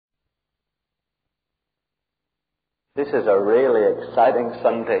This is a really exciting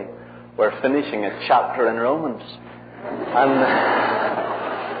Sunday. We're finishing a chapter in Romans. And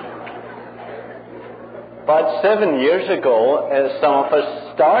about 7 years ago, some of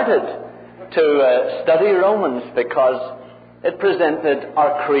us started to study Romans because it presented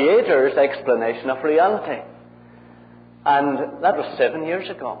our Creator's explanation of reality. And that was 7 years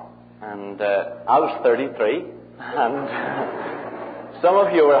ago. And I was 33. And some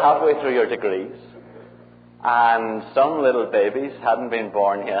of you were halfway through your degrees. And some little babies hadn't been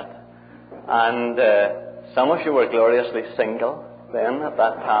born yet. And some of you were gloriously single then at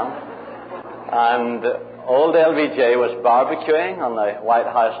that time. And old LBJ was barbecuing on the White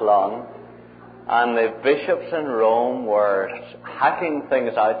House lawn. And the bishops in Rome were hacking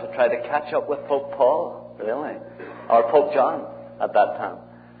things out to try to catch up with Pope Paul, really. Or Pope John at that time.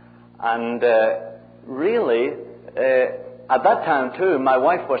 And really, at that time too, my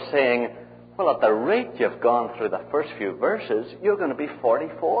wife was saying, well, at the rate you've gone through the first few verses, you're going to be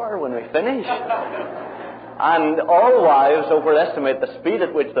 44 when we finish. And all wives overestimate the speed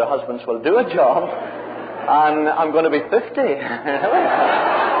at which their husbands will do a job, and I'm going to be 50.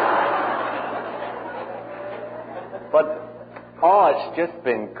 But, it's just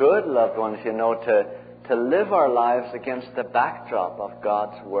been good, loved ones, to live our lives against the backdrop of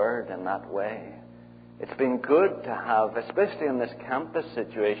God's Word in that way. It's been good to have, especially in this campus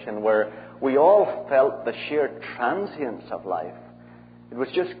situation where we all felt the sheer transience of life. It was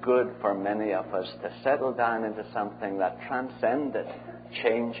just good for many of us to settle down into something that transcended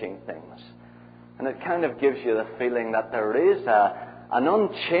changing things. And it kind of gives you the feeling that there is an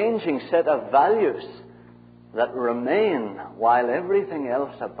unchanging set of values that remain while everything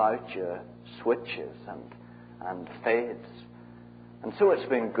else about you switches and fades. And so it's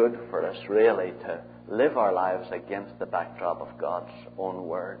been good for us, really, to live our lives against the backdrop of God's own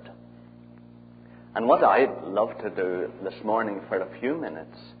Word. And what I'd love to do this morning for a few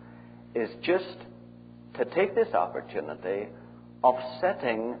minutes is just to take this opportunity of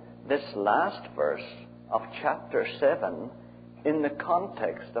setting this last verse of chapter 7 in the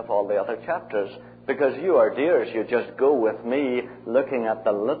context of all the other chapters. Because you are dears, you just go with me looking at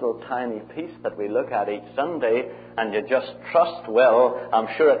the little tiny piece that we look at each Sunday, and you just trust, well, I'm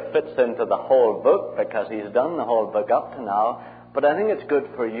sure it fits into the whole book because he's done the whole book up to now. But I think it's good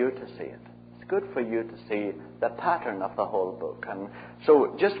for you to see it. It's good for you to see the pattern of the whole book. And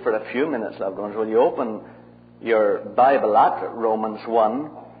so just for a few minutes, loved ones, will you open your Bible at Romans 1?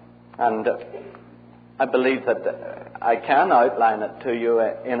 And I believe that I can outline it to you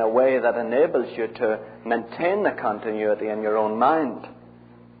in a way that enables you to maintain the continuity in your own mind.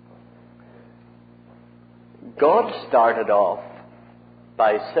 God started off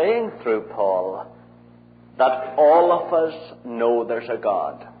by saying through Paul that all of us know there's a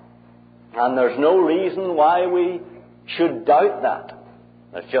God. And there's no reason why we should doubt that.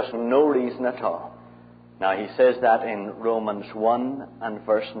 There's just no reason at all. Now he says that in Romans 1 and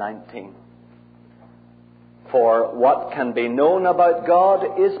verse 19. For what can be known about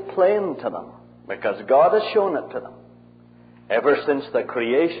God is plain to them, because God has shown it to them. Ever since the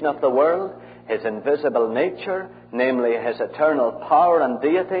creation of the world, His invisible nature, namely His eternal power and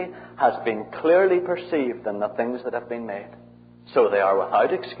deity, has been clearly perceived in the things that have been made. So they are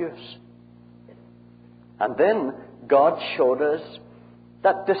without excuse. And then God showed us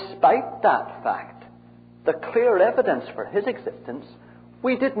that despite that fact, the clear evidence for His existence,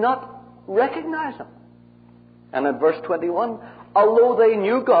 we did not recognize Him. And in verse 21, although they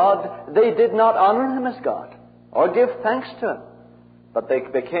knew God, they did not honor Him as God or give thanks to Him. But they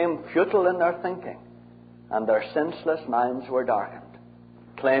became futile in their thinking, and their senseless minds were darkened.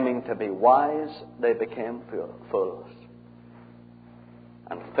 Claiming to be wise, they became fools.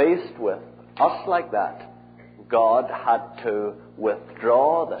 And faced with us like that, God had to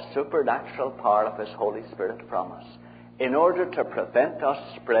withdraw the supernatural power of His Holy Spirit from us in order to prevent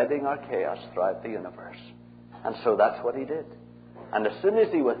us spreading our chaos throughout the universe. And so that's what He did. And as soon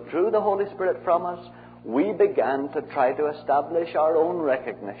as He withdrew the Holy Spirit from us, we began to try to establish our own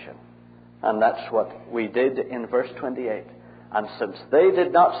recognition. And that's what we did in verse 28. And since they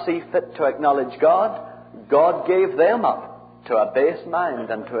did not see fit to acknowledge God, God gave them up to a base mind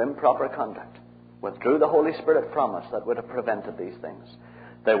and to improper conduct. Withdrew the Holy Spirit from us that would have prevented these things.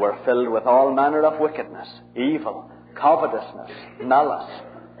 They were filled with all manner of wickedness, evil, covetousness, malice,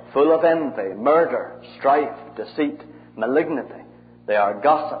 full of envy, murder, strife, deceit, malignity. They are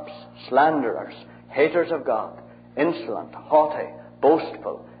gossips, slanderers, haters of God, insolent, haughty,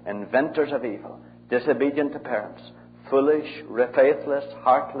 boastful, inventors of evil, disobedient to parents, foolish, faithless,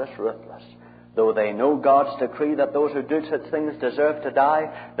 heartless, ruthless. Though they know God's decree that those who do such things deserve to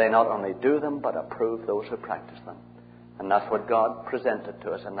die, they not only do them, but approve those who practice them. And that's what God presented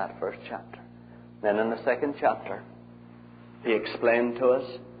to us in that first chapter. Then in the second chapter, He explained to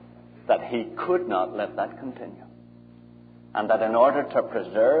us that He could not let that continue. And that in order to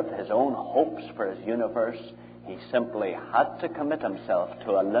preserve His own hopes for His universe, He simply had to commit Himself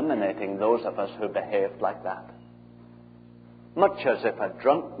to eliminating those of us who behaved like that. Much as if a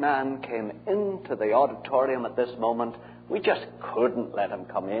drunk man came into the auditorium at this moment, we just couldn't let him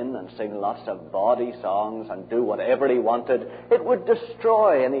come in and sing lots of bawdy songs and do whatever he wanted. It would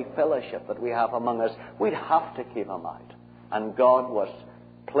destroy any fellowship that we have among us. We'd have to keep him out. And God was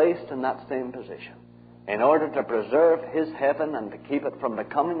placed in that same position. In order to preserve His heaven and to keep it from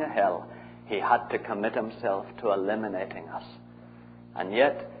becoming a hell, He had to commit Himself to eliminating us. And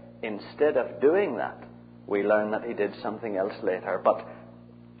yet, instead of doing that, we learn that He did something else later. But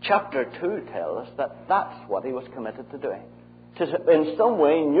chapter 2 tells us that that's what He was committed to doing. To, in some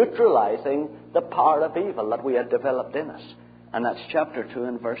way, neutralizing the power of evil that we had developed in us. And that's chapter 2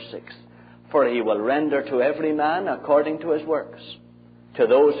 and verse 6. For He will render to every man according to his works. To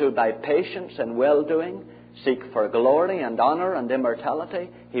those who by patience and well-doing seek for glory and honor and immortality,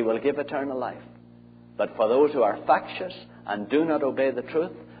 He will give eternal life. But for those who are factious and do not obey the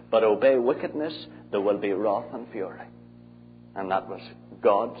truth, but obey wickedness, there will be wrath and fury. And that was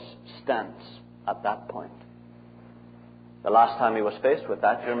God's stance at that point. The last time He was faced with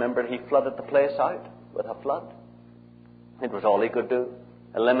that, you remember, He flooded the place out with a flood. It was all He could do.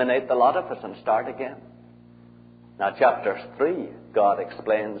 Eliminate the lot of us and start again. Now, chapter 3, God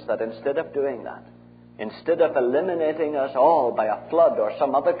explains that instead of doing that, instead of eliminating us all by a flood or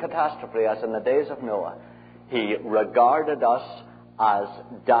some other catastrophe as in the days of Noah, He regarded us as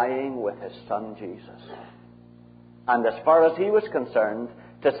dying with His Son Jesus. And as far as He was concerned,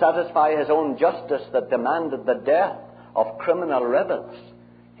 to satisfy His own justice that demanded the death of criminal rebels,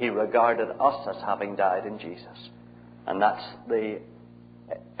 He regarded us as having died in Jesus. And that's the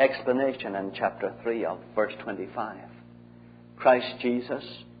explanation in chapter 3 of verse 25. Christ Jesus,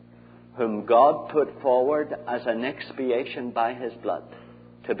 whom God put forward as an expiation by His blood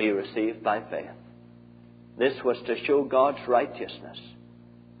to be received by faith. This was to show God's righteousness,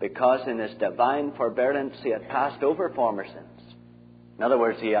 because in His divine forbearance He had passed over former sins. In other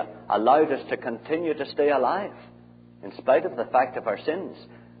words, He allowed us to continue to stay alive in spite of the fact of our sins.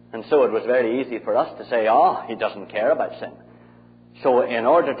 And so it was very easy for us to say, He doesn't care about sin. So in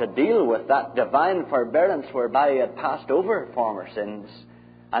order to deal with that divine forbearance whereby He had passed over former sins,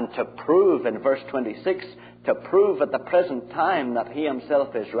 and to prove in verse 26, to prove at the present time that He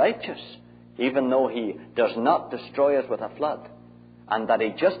Himself is righteous, even though He does not destroy us with a flood, and that He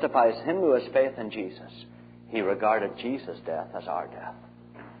justifies him who has faith in Jesus, He regarded Jesus' death as our death.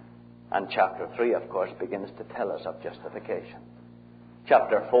 And chapter 3, of course, begins to tell us of justification.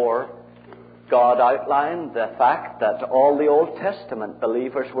 Chapter 4, God outlined the fact that all the Old Testament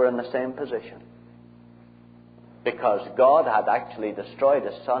believers were in the same position. Because God had actually destroyed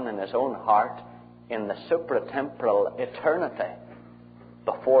His Son in His own heart in the supratemporal eternity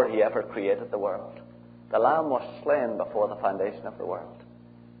before He ever created the world. The Lamb was slain before the foundation of the world.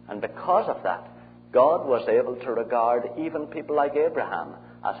 And because of that, God was able to regard even people like Abraham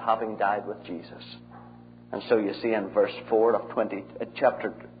as having died with Jesus. And so you see in verse 4 of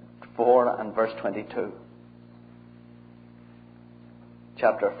chapter 4 and verse 22.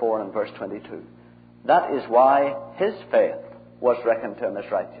 Chapter 4 and verse 22. That is why His faith was reckoned to Him as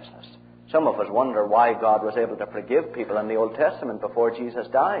righteousness. Some of us wonder why God was able to forgive people in the Old Testament before Jesus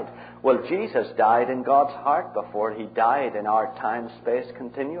died. Well, Jesus died in God's heart before He died in our time-space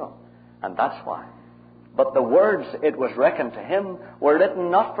continuum. And that's why. But the words, it was reckoned to Him, were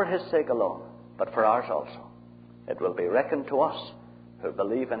written not for His sake alone, but for ours also. It will be reckoned to us who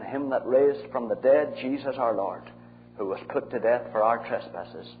believe in Him that raised from the dead Jesus our Lord, who was put to death for our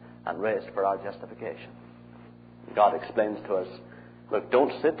trespasses and raised for our justification. God explains to us, look,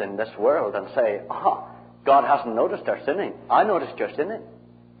 don't sit in this world and say, God hasn't noticed our sinning. I noticed your sinning.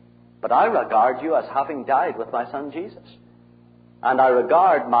 But I regard you as having died with my Son Jesus. And I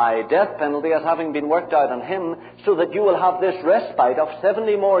regard my death penalty as having been worked out on Him, so that you will have this respite of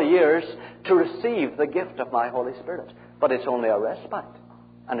 70 more years to receive the gift of my Holy Spirit. But it's only a respite,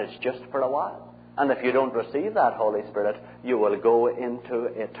 and it's just for a while. And if you don't receive that Holy Spirit, you will go into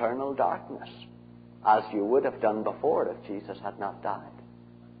eternal darkness, as you would have done before if Jesus had not died.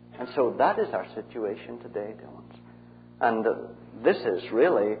 And so that is our situation today, dear ones. And this is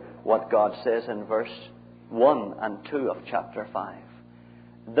really what God says in verse 1 and 2 of chapter 5.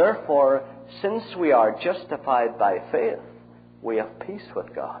 Therefore, since we are justified by faith, we have peace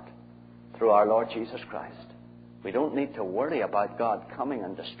with God through our Lord Jesus Christ. We don't need to worry about God coming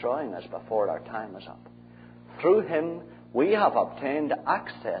and destroying us before our time is up. Through him we have obtained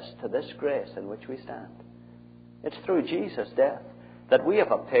access to this grace in which we stand. It's through Jesus' death that we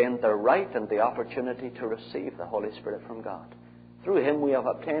have obtained the right and the opportunity to receive the Holy Spirit from God. Through him we have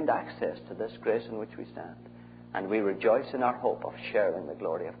obtained access to this grace in which we stand. And we rejoice in our hope of sharing the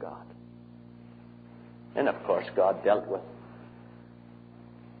glory of God. And of course, God dealt with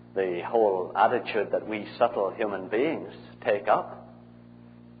the whole attitude that we subtle human beings take up.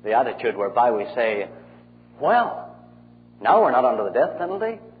 The attitude whereby we say, well, now we're not under the death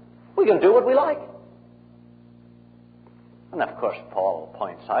penalty. We can do what we like. And of course, Paul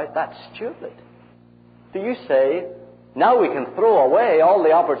points out that's stupid. Do you say, now we can throw away all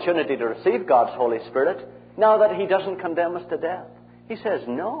the opportunity to receive God's Holy Spirit now that he doesn't condemn us to death? He says,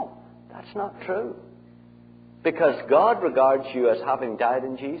 no, that's not true. Because God regards you as having died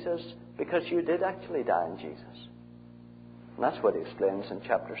in Jesus because you did actually die in Jesus. And that's what he explains in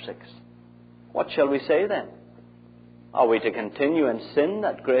chapter 6. What shall we say then? Are we to continue in sin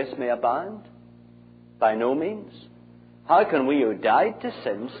that grace may abound? By no means. How can we who died to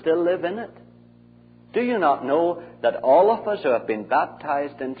sin still live in it? Do you not know that all of us who have been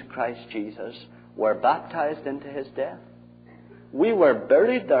baptized into Christ Jesus were baptized into his death? We were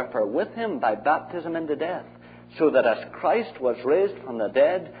buried therefore with him by baptism into death, so that as Christ was raised from the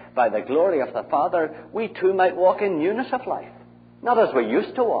dead by the glory of the Father, we too might walk in newness of life. Not as we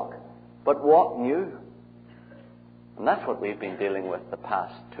used to walk, but walk new. And that's what we've been dealing with the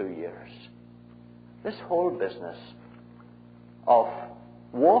past 2 years. This whole business of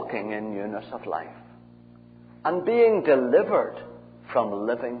walking in newness of life and being delivered from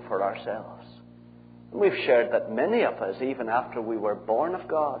living for ourselves. And we've shared that many of us, even after we were born of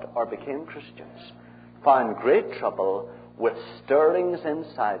God or became Christians, found great trouble with stirrings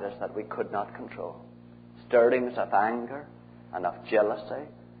inside us that we could not control. Stirrings of anger and of jealousy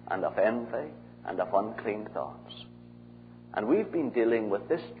and of envy and of unclean thoughts. And we've been dealing with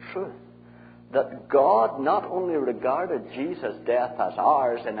this truth that God not only regarded Jesus' death as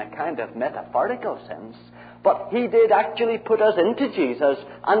ours in a kind of metaphorical sense, but he did actually put us into Jesus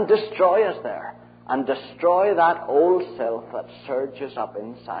and destroy us there, and destroy that old self that surges up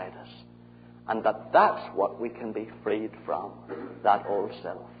inside us. And that's what we can be freed from, that old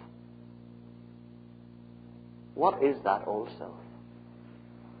self. What is that old self?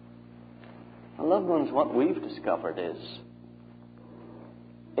 And loved ones, what we've discovered is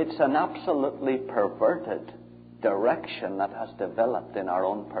it's an absolutely perverted direction that has developed in our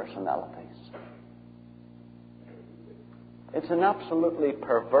own personalities. It's an absolutely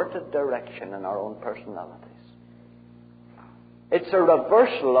perverted direction in our own personalities. It's a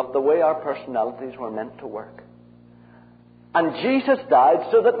reversal of the way our personalities were meant to work. And Jesus died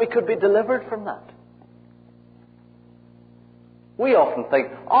so that we could be delivered from that. We often think,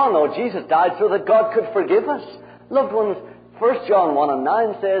 oh no, Jesus died so that God could forgive us. Loved ones, 1 John 1 and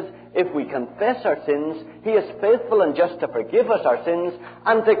 9 says, if we confess our sins, he is faithful and just to forgive us our sins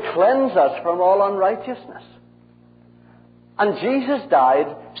and to cleanse us from all unrighteousness. And Jesus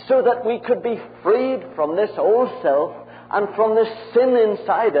died so that we could be freed from this old self and from this sin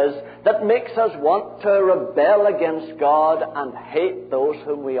inside us that makes us want to rebel against God and hate those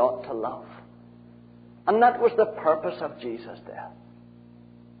whom we ought to love. And that was the purpose of Jesus' death.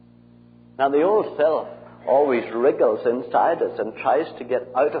 Now the old self always wriggles inside us and tries to get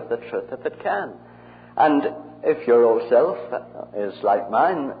out of the truth if it can. And if your old self is like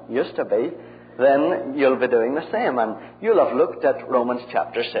mine used to be, then you'll be doing the same. And you'll have looked at Romans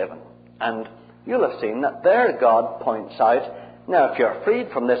chapter 7. And you'll have seen that there God points out, now if you're freed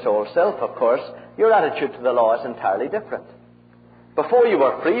from this old self, of course, your attitude to the law is entirely different. Before you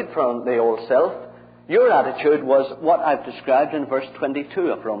were freed from the old self, your attitude was what I've described in verse 22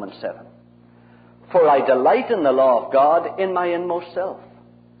 of Romans 7. For I delight in the law of God in my inmost self.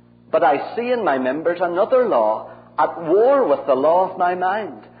 But I see in my members another law at war with the law of my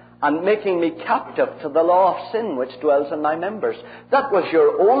mind, and making me captive to the law of sin which dwells in my members. That was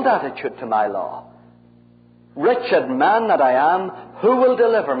your old attitude to my law. Wretched man that I am, who will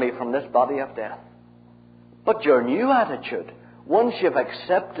deliver me from this body of death? But your new attitude, once you've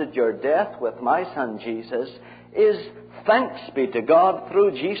accepted your death with my Son Jesus, is thanks be to God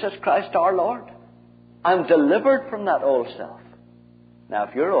through Jesus Christ our Lord. I'm delivered from that old self. Now,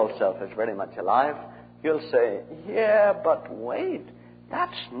 if your old self is very much alive, you'll say, yeah, but wait,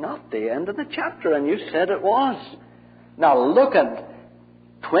 that's not the end of the chapter, and you said it was. Now, look at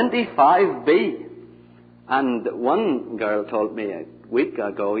 25b. And one girl told me a week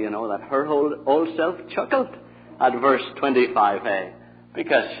ago, that her whole old self chuckled at verse 25a,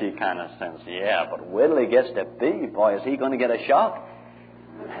 because she kind of sensed, yeah, but wait till he gets to B, boy, is he going to get a shock?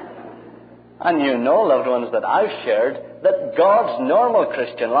 And you know, loved ones, that I've shared that God's normal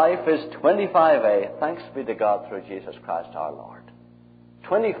Christian life is 25A. Thanks be to God through Jesus Christ our Lord.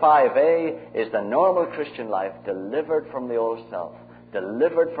 25A is the normal Christian life, delivered from the old self,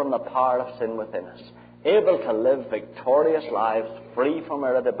 delivered from the power of sin within us, able to live victorious lives, free from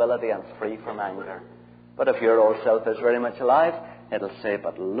irritability and free from anger. But if your old self is very much alive, it'll say,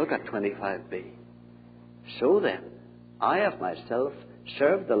 but look at 25B. So then, I of myself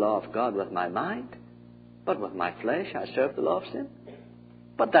serve the law of God with my mind, but with my flesh I serve the law of sin.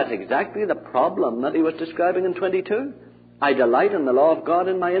 But that's exactly the problem that he was describing in 22. I delight in the law of God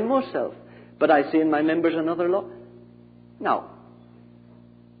in my inmost self, but I see in my members another law. Now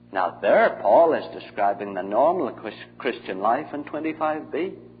there Paul is describing the normal Christian life in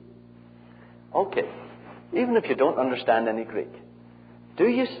 25B. Okay, even if you don't understand any Greek, do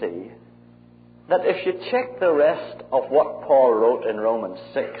you see that if you check the rest of what Paul wrote in Romans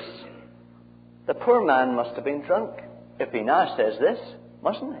 6, the poor man must have been drunk if he now says this,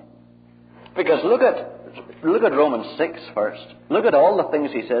 mustn't he? Because look at Romans 6 first. Look at all the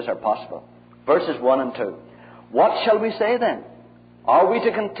things he says are possible. Verses 1 and 2. What shall we say then? Are we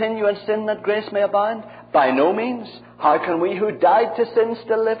to continue in sin that grace may abound? By no means. How can we who died to sin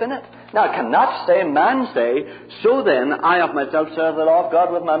still live in it? Now, can that same man say, so then I of myself serve the law of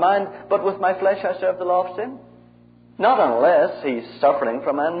God with my mind, but with my flesh I serve the law of sin? Not unless he's suffering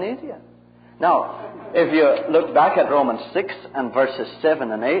from amnesia. Now, if you look back at Romans 6 and verses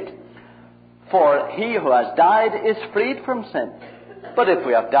 7 and 8, for he who has died is freed from sin. But if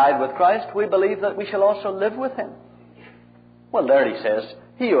we have died with Christ, we believe that we shall also live with him. Well, there he says,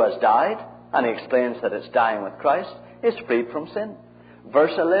 he who has died, and he explains that it's dying with Christ, is freed from sin.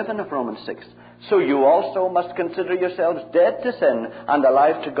 Verse 11 of Romans 6. So you also must consider yourselves dead to sin and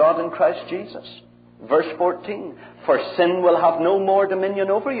alive to God in Christ Jesus. Verse 14. For sin will have no more dominion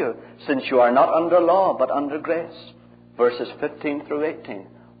over you, since you are not under law, but under grace. Verses 15 through 18.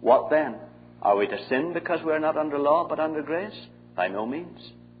 What then? Are we to sin because we are not under law, but under grace? By no means.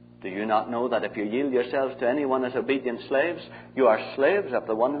 Do you not know that if you yield yourselves to anyone as obedient slaves, you are slaves of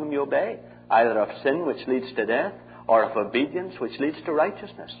the one whom you obey, either of sin which leads to death, or of obedience which leads to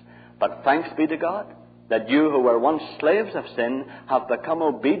righteousness? But thanks be to God, that you who were once slaves of sin have become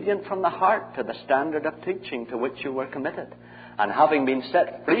obedient from the heart to the standard of teaching to which you were committed, and having been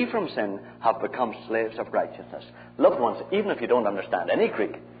set free from sin, have become slaves of righteousness. Loved ones, even if you don't understand any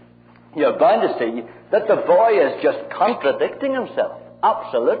Greek, you're bound to see that the boy is just contradicting himself.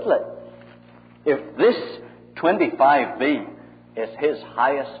 Absolutely. If this 25B is his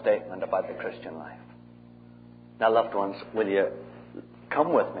highest statement about the Christian life. Now, loved ones, will you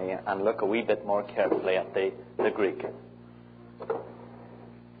come with me and look a wee bit more carefully at the Greek?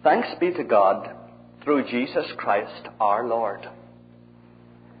 Thanks be to God through Jesus Christ our Lord.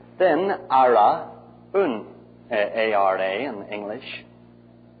 Then, ara, A-R-A in English.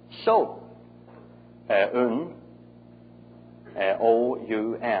 So,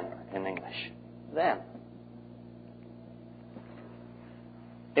 O-U-N in English. Then.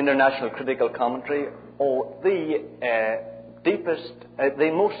 International Critical Commentary, the deepest,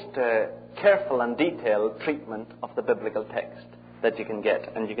 the most careful and detailed treatment of the biblical text that you can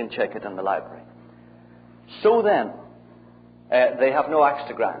get, and you can check it in the library. So then, they have no axe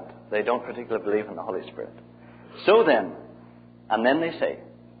to grind. They don't particularly believe in the Holy Spirit. So then, and then they say,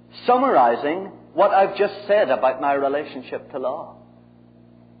 summarizing what I've just said about my relationship to law.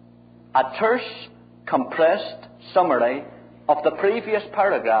 A terse, compressed summary of the previous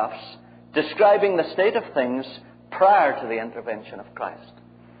paragraphs describing the state of things prior to the intervention of Christ.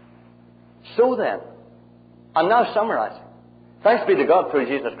 So then, I'm now summarizing. Thanks be to God through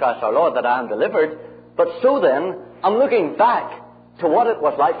Jesus Christ our Lord that I am delivered, but so then, I'm looking back to what it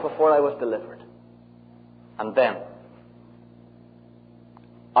was like before I was delivered. And then,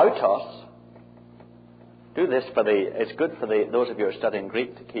 autos. Do this it's good for those of you who are studying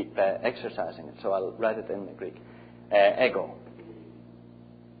Greek to keep exercising it, so I'll write it in the Greek. Ego.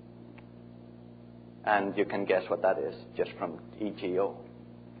 And you can guess what that is, just from EGO.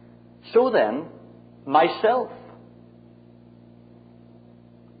 So then, myself.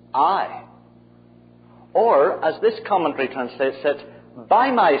 I. Or, as this commentary translates it,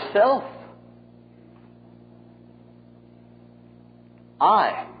 by myself.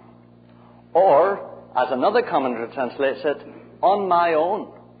 I. Or, as another commentary translates it, on my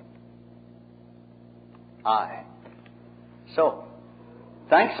own. I. So,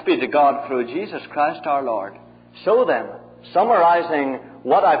 thanks be to God through Jesus Christ our Lord. So then, summarizing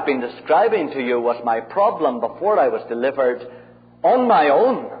what I've been describing to you was my problem before I was delivered, on my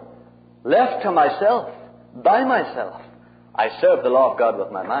own, left to myself, by myself, I serve the law of God with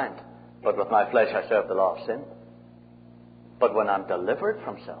my mind, but with my flesh I serve the law of sin. But when I'm delivered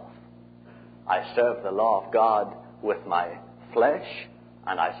from self, I serve the law of God with my flesh,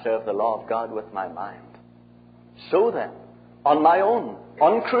 and I serve the law of God with my mind. So then, on my own,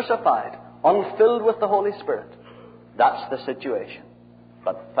 uncrucified, unfilled with the Holy Spirit, that's the situation.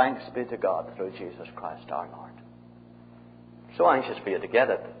 But thanks be to God through Jesus Christ our Lord. So anxious for you to get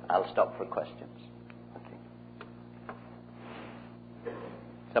it, I'll stop for questions. Okay.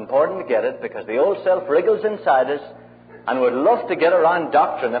 It's important to get it because the old self wriggles inside us and would love to get around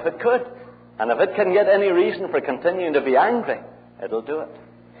doctrine if it could. And if it can get any reason for continuing to be angry, it'll do it.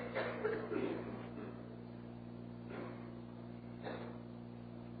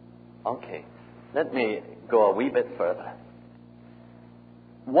 Okay, let me go a wee bit further.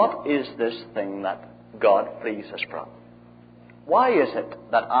 What is this thing that God frees us from? Why is it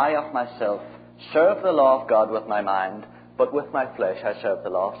that I of myself serve the law of God with my mind, but with my flesh I serve the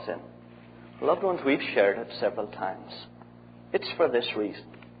law of sin? Loved ones, we've shared it several times. It's for this reason.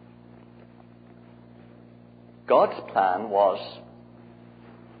 God's plan was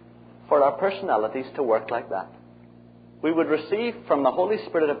for our personalities to work like that. We would receive from the Holy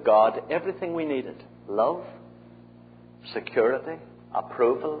Spirit of God everything we needed. Love, security,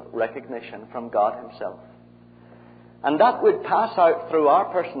 approval, recognition from God Himself. And that would pass out through our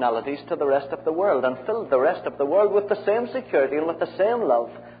personalities to the rest of the world and fill the rest of the world with the same security and with the same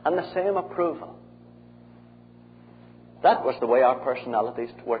love and the same approval. That was the way our personalities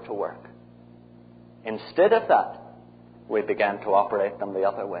were to work. Instead of that, we began to operate them the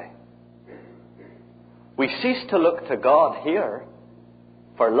other way. We ceased to look to God here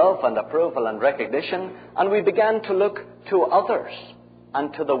for love and approval and recognition, and we began to look to others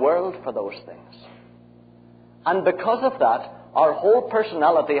and to the world for those things. And because of that, our whole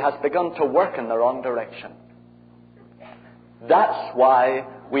personality has begun to work in the wrong direction. That's why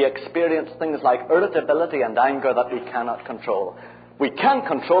we experience things like irritability and anger that we cannot control. We can't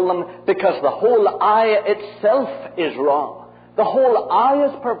control them because the whole I itself is wrong. The whole I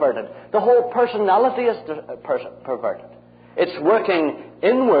is perverted. The whole personality is perverted. It's working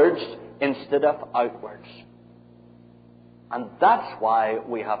inwards instead of outwards. And that's why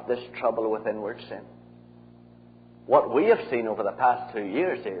we have this trouble with inward sin. What we have seen over the past 2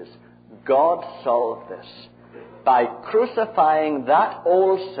 years is God solved this by crucifying that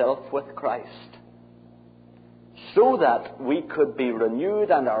old self with Christ, so that we could be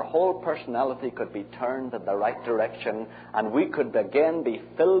renewed and our whole personality could be turned in the right direction, and we could again be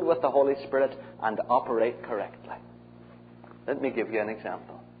filled with the Holy Spirit and operate correctly. Let me give you an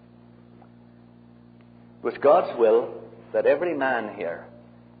example. It was God's will that every man here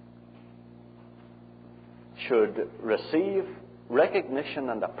should receive recognition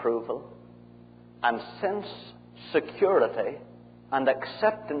and approval and sense security and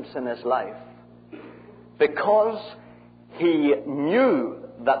acceptance in his life, because he knew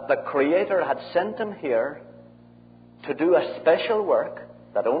that the Creator had sent him here to do a special work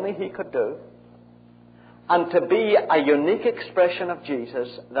that only he could do, and to be a unique expression of Jesus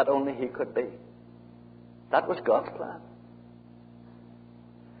that only he could be. That was God's plan.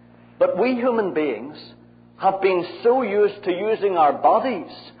 But we human beings have been so used to using our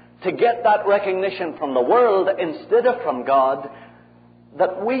bodies to get that recognition from the world instead of from God,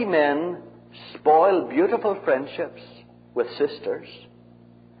 that we men spoil beautiful friendships with sisters.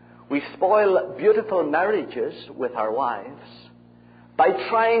 We spoil beautiful marriages with our wives by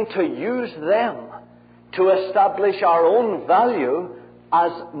trying to use them to establish our own value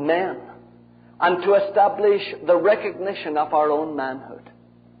as men and to establish the recognition of our own manhood.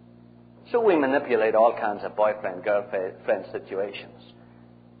 So we manipulate all kinds of boyfriend-girlfriend situations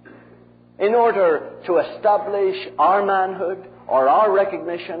in order to establish our manhood or our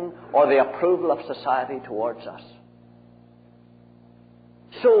recognition or the approval of society towards us.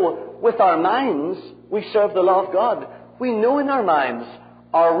 So with our minds, we serve the law of God. We know in our minds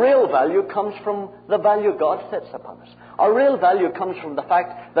our real value comes from the value God sets upon us. Our real value comes from the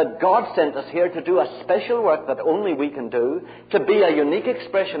fact that God sent us here to do a special work that only we can do, to be a unique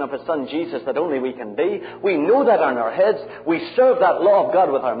expression of His Son Jesus that only we can be. We know that in our heads. We serve that law of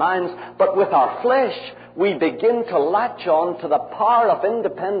God with our minds. But with our flesh, we begin to latch on to the power of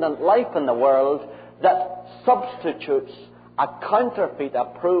independent life in the world that substitutes a counterfeit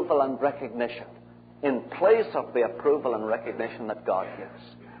approval and recognition in place of the approval and recognition that God gives.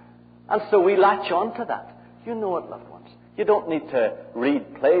 And so we latch on to that. You know it, loved ones. You don't need to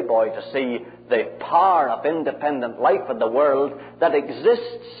read Playboy to see the power of independent life in the world that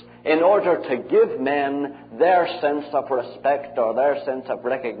exists in order to give men their sense of respect or their sense of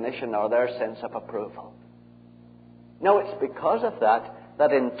recognition or their sense of approval. Now, it's because of that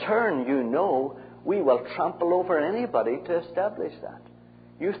that in turn you know we will trample over anybody to establish that.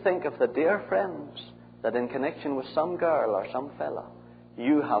 You think of the dear friends that in connection with some girl or some fellow,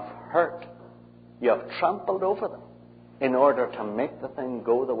 you have hurt, you have trampled over them in order to make the thing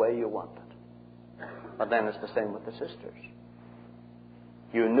go the way you want it. But then it's the same with the sisters.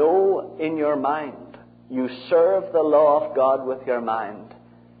 You know in your mind, you serve the law of God with your mind,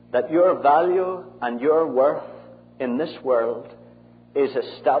 that your value and your worth in this world is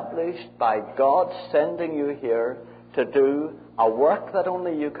established by God sending you here to do a work that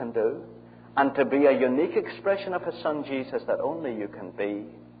only you can do, and to be a unique expression of His Son Jesus that only you can be.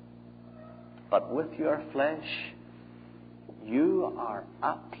 But with your flesh, you are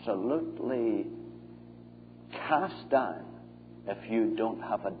absolutely cast down if you don't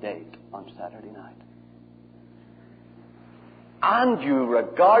have a date on Saturday night. And you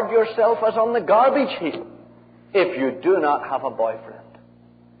regard yourself as on the garbage heap if you do not have a boyfriend.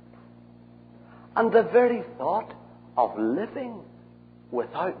 And the very thought of living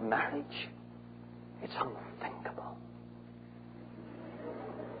without marriage, it's unthinkable.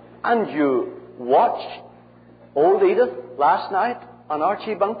 And you watched old Edith last night on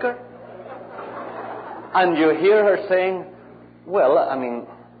Archie Bunker, and you hear her saying, well, I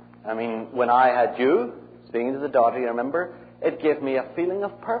mean, when I had you, speaking to the daughter, you remember, it gave me a feeling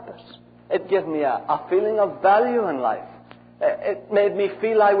of purpose. It gave me a feeling of value in life. It made me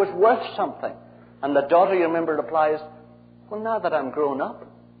feel I was worth something. And the daughter, you remember, replies, well, now that I'm grown up,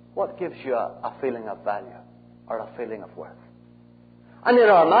 what gives you a feeling of value or a feeling of worth? And in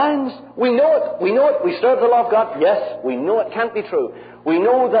our minds, we know it. We know it. We serve the law of God. Yes, we know it can't be true. We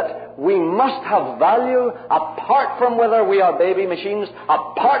know that we must have value apart from whether we are baby machines,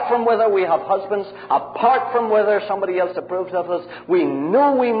 apart from whether we have husbands, apart from whether somebody else approves of us. We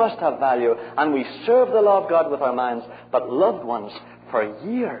know we must have value, and we serve the law of God with our minds. But loved ones, for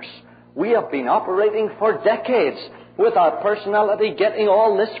years, we have been operating for decades with our personality getting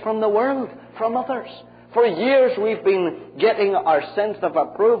all this from the world, from others. For years we've been getting our sense of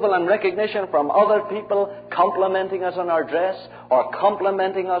approval and recognition from other people, complimenting us on our dress, or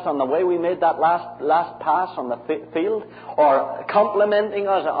complimenting us on the way we made that last pass on the field, or complimenting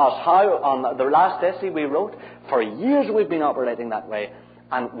us how on the last essay we wrote. For years we've been operating that way.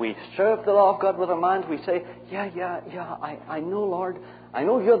 And we serve the law of God with our minds. We say, I know, Lord. I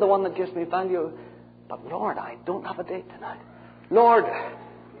know you're the one that gives me value. But Lord, I don't have a date tonight. Lord,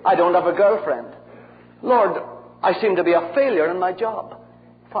 I don't have a girlfriend. Lord, I seem to be a failure in my job.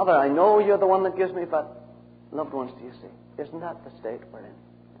 Father, I know you're the one that gives me, but loved ones, do you see? Isn't that the state we're in?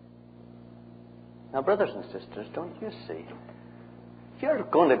 Now, brothers and sisters, don't you see? You're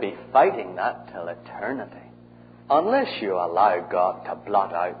going to be fighting that till eternity. Unless you allow God to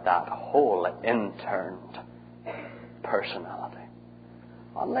blot out that whole interned personality.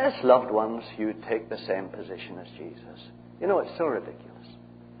 Unless, loved ones, you take the same position as Jesus. You know, it's so ridiculous.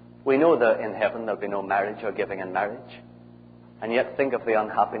 We know that in heaven there'll be no marriage or giving in marriage. And yet think of the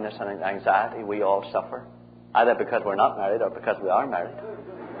unhappiness and anxiety we all suffer, either because we're not married or because we are married.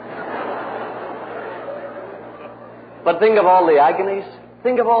 But think of all the agonies.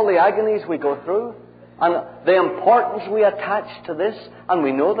 Think of all the agonies we go through. And the importance we attach to this. And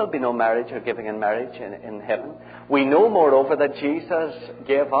we know there'll be no marriage or giving in marriage in heaven. We know, moreover, that Jesus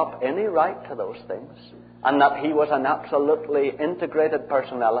gave up any right to those things. And that He was an absolutely integrated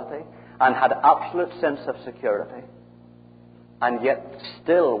personality and had absolute sense of security. And yet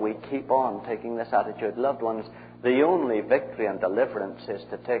still we keep on taking this attitude. Loved ones, the only victory and deliverance is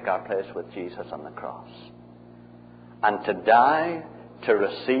to take our place with Jesus on the cross. And to die to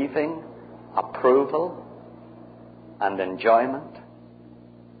receiving approval and enjoyment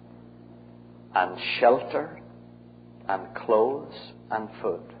and shelter and clothes and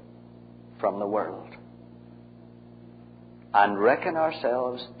food from the world. And reckon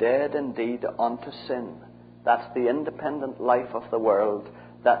ourselves dead indeed unto sin. That's the independent life of the world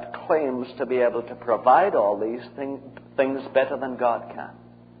that claims to be able to provide all these things better than God can.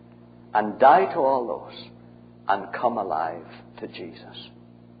 And die to all those and come alive to Jesus.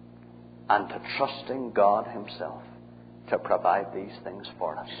 And to trusting God Himself to provide these things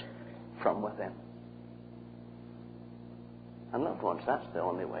for us from within. And loved ones, that's the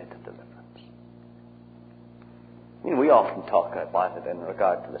only way to deliverance. I mean, we often talk about it in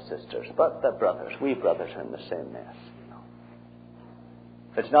regard to the sisters, but the brothers, we brothers are in the same mess. You know.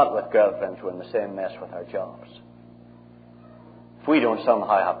 If it's not with girlfriends, we're in the same mess with our jobs. If we don't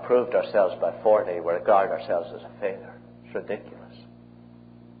somehow have proved ourselves by 40, we regard ourselves as a failure. It's ridiculous.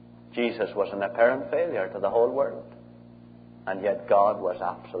 Jesus was an apparent failure to the whole world, and yet God was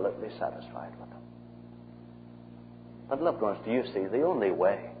absolutely satisfied with him. But loved ones, do you see, the only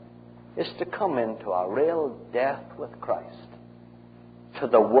way is to come into a real death with Christ, to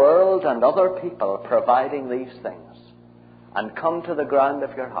the world and other people providing these things, and come to the ground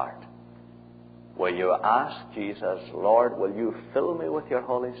of your heart, where you ask Jesus, Lord, will you fill me with your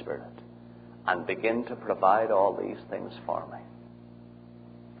Holy Spirit and begin to provide all these things for me?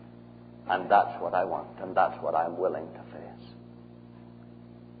 And that's what I want, and that's what I'm willing to face.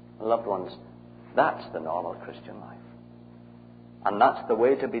 Loved ones, that's the normal Christian life. And that's the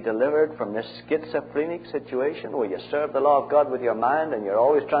way to be delivered from this schizophrenic situation where you serve the law of God with your mind and you're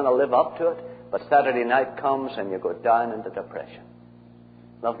always trying to live up to it, but Saturday night comes and you go down into depression.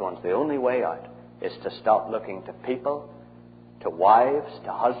 Loved ones, the only way out is to stop looking to people, to wives,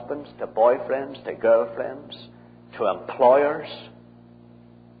 to husbands, to boyfriends, to girlfriends, to employers,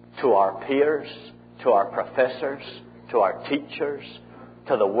 to our peers, to our professors, to our teachers,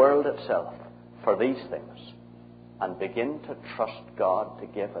 to the world itself for these things, and begin to trust God to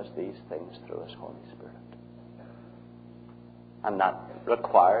give us these things through His Holy Spirit. And that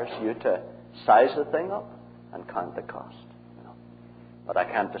requires you to size the thing up and count the cost. But I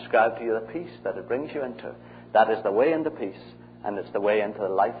can't describe to you the peace that it brings you into. That is the way into peace, and it's the way into the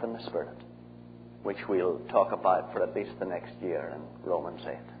life in the Spirit, which we'll talk about for at least the next year in Romans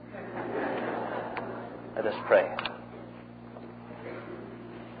 8. Let us pray.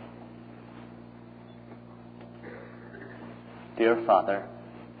 Dear Father,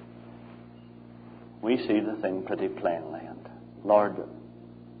 we see the thing pretty plainly, and Lord,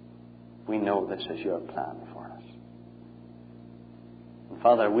 we know this is your plan for us. And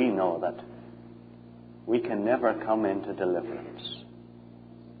Father, we know that we can never come into deliverance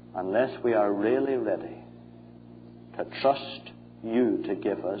unless we are really ready to trust you to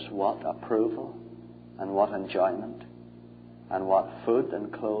give us what approval and what enjoyment and what food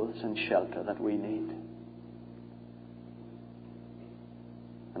and clothes and shelter that we need.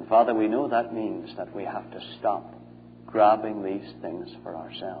 And Father, we know that means that we have to stop grabbing these things for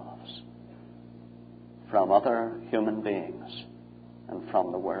ourselves from other human beings and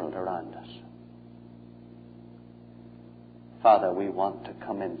from the world around us. Father, we want to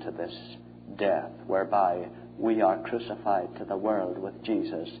come into this death whereby we are crucified to the world with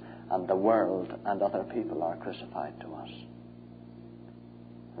Jesus, and the world and other people are crucified to us.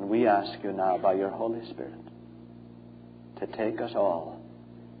 And we ask you now by your Holy Spirit to take us all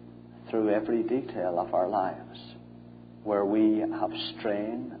through every detail of our lives where we have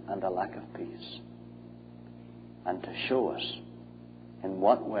strain and a lack of peace, and to show us in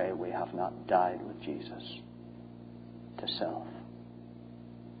what way we have not died with Jesus to self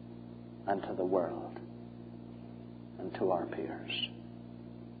and to the world and to our peers,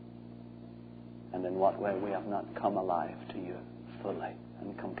 and in what way we have not come alive to you fully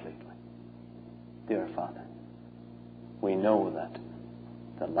and completely. Dear Father, we know that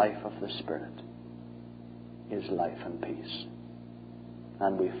the life of the Spirit is life and peace.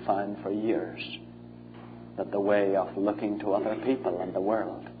 And we've found for years that the way of looking to other people and the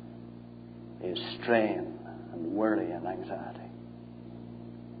world is strain and worry and anxiety.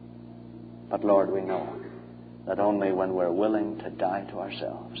 But Lord, we know that only when we're willing to die to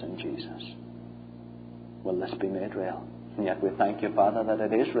ourselves in Jesus will this be made real. And yet we thank you, Father,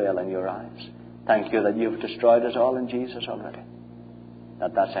 that it is real in your eyes. Thank you that you've destroyed us all in Jesus already.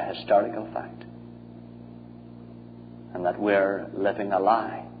 That's a historical fact. And that we're living a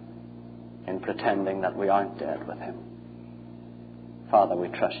lie in pretending that we aren't dead with Him. Father, we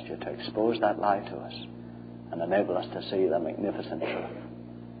trust you to expose that lie to us and enable us to see the magnificent truth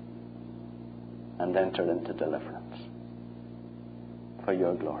and enter into deliverance for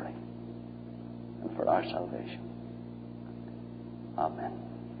your glory and for our salvation. Amen.